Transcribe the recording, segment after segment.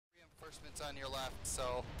reinforcements on your left,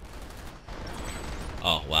 so...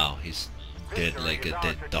 Oh wow, he's dead like a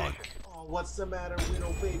dead dog. Oh, what's the matter,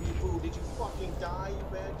 little baby boo? Did you fucking die, you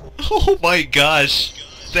bad kid? Oh my gosh,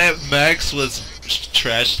 that Max was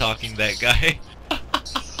trash talking that guy.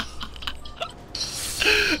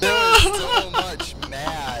 There was so much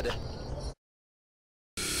mad.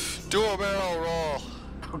 Do a barrel roll.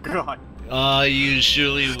 Oh god.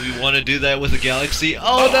 Usually we want to do that with a galaxy.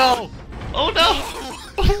 Oh no! Oh no!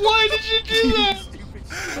 Why did you do that?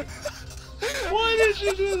 Why did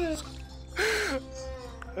you do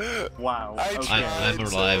that? Wow. I'm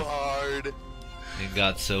alive. So hard. And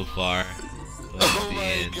got so far. Oh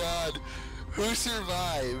my god. Who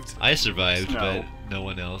survived? I survived, No. but no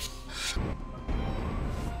one else.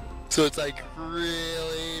 So it's like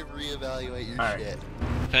really reevaluate your shit.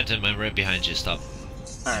 Phantom, I'm right behind you. Stop.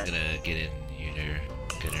 I'm Alright. gonna get in. You're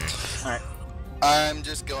gonna. Alright. I'm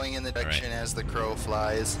just going in the direction as the crow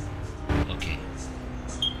flies. Okay.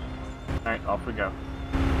 Alright, off we go.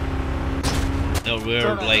 No,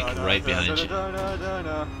 we're like right behind you.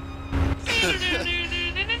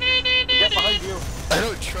 Get behind you. I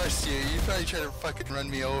don't trust you. You probably try to fucking run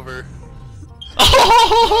me over.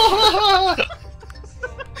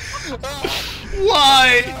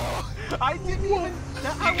 Why? I didn't even.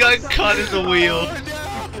 You got caught in the wheel.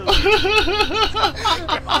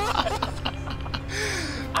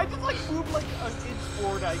 I just like moved like an inch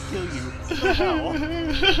forward. I kill you. What the hell?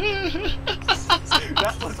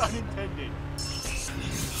 That was unintended.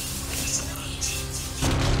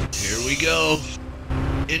 Here we go.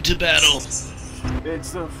 Into battle.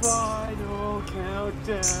 It's the final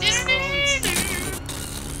countdown.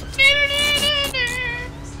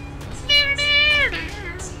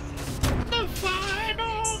 The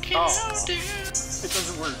final countdown. It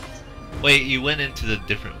doesn't work. Wait, you went into the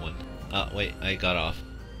different one. Wait, I got off.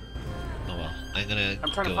 Oh well, I'm gonna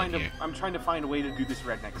I'm trying go to find in here. I'm trying to find a way to do this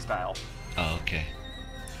redneck style. Oh, okay.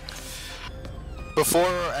 Before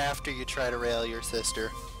or after you try to rail your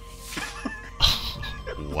sister?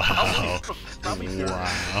 Wow. Probably sure.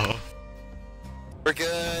 Wow. We're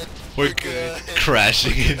good. We're good.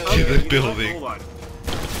 Crashing into Okay, the you know what? building. Hold on.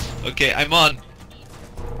 Okay, I'm on.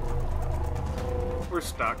 We're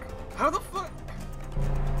stuck. How the fuck?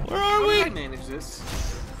 Where How are did I we? manage this?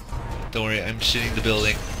 Don't worry, I'm shooting the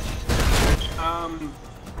building.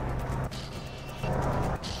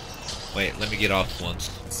 Wait, let me get off once.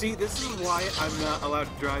 See, this is why I'm not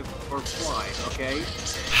allowed to drive or fly, okay?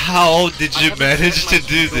 How did I you haven't manage set to my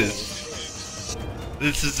do controls. this?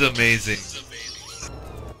 This is amazing.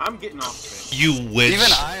 I'm getting off of it. You Even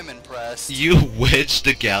wedged. I am impressed. You wedged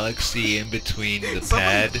the galaxy in between the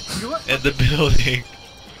pad You know what? and the building.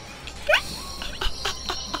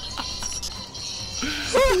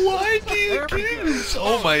 Why do you There we do go. this?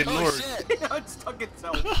 Oh my Oh, lord. shit. It stuck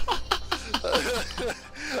itself.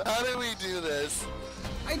 How did we do this?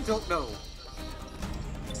 I don't know.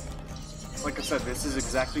 Like I said, this is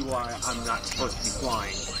exactly why I'm not supposed to be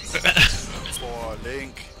flying. For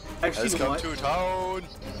Link Actually, has you know come what? to town.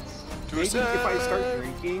 Maybe if I start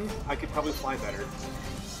drinking, I could probably fly better.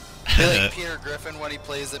 Be like Peter Griffin when he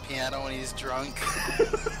plays the piano when he's drunk.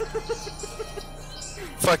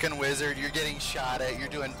 Fucking wizard, you're getting shot at, you're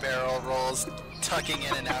doing barrel rolls, tucking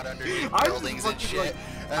in and out underneath I'm buildings and fucking, shit. like,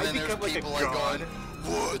 And I then there's become like a people like god. going,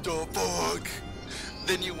 what the fuck?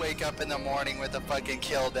 Then you wake up in the morning with a fucking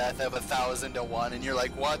kill death of 1,000 to 1 and you're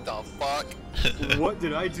like, what the fuck? What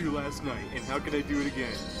did I do last night, and how can I do it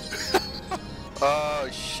again? Oh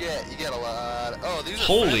shit, you get a lot. Oh, these are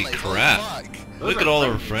Holy friendly. crap. Holy fuck. Look Those at are all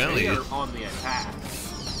our friendly. They friendlies. are on the attack.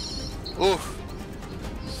 Oof.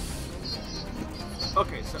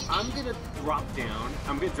 Okay, so I'm gonna drop down.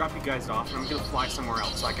 I'm gonna drop you guys off, and I'm gonna fly somewhere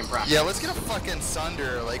else so I can practice. Yeah, let's get a fucking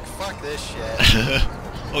Sunder. Like, fuck this shit.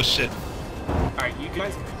 Oh shit. Alright, you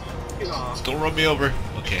guys get off. Don't run me over.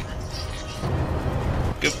 Okay.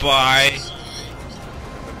 Goodbye.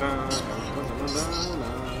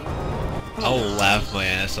 I'll laugh my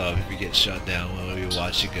ass off if you get shot down while we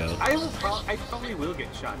watch you go. I probably will get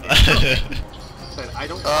shot down, but I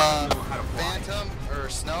don't know how to fly. Phantom or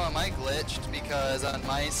Snow, am I glitched? Because on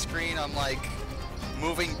my screen I'm like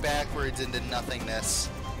moving backwards into nothingness.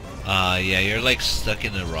 Yeah, you're like stuck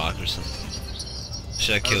in a rock or something.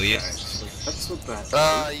 Should I kill you? So that's what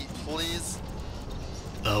that is. Please.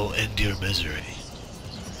 Oh, end your misery.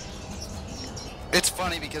 It's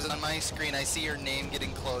funny because on my screen I see your name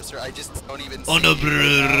getting closer. I just don't even see Oh no, you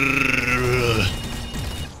right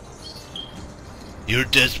your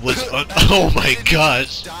death was now. oh my Didn't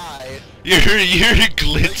gosh. Die. You're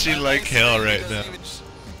glitching on like my hell screen, right it now.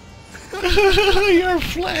 doesn't even You're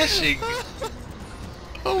flashing.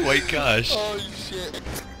 Oh my gosh. Oh shit.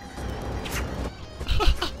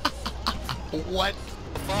 What?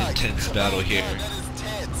 Fuck. Intense battle Oh, here. God, that is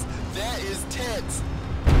tits. That is tits.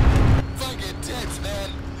 Fucking tits, man.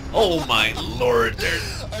 Oh my lord,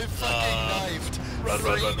 there's... I fucking knifed Run, three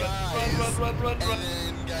run, run, guys run. and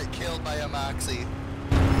then got killed by a Moxie.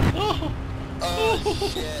 Oh.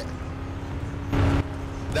 Oh shit.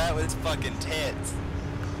 That was fucking tits.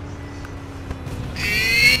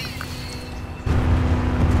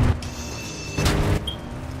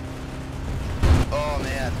 Oh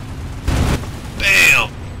man.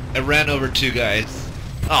 Bam! I ran over two guys.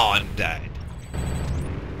 Oh, and died.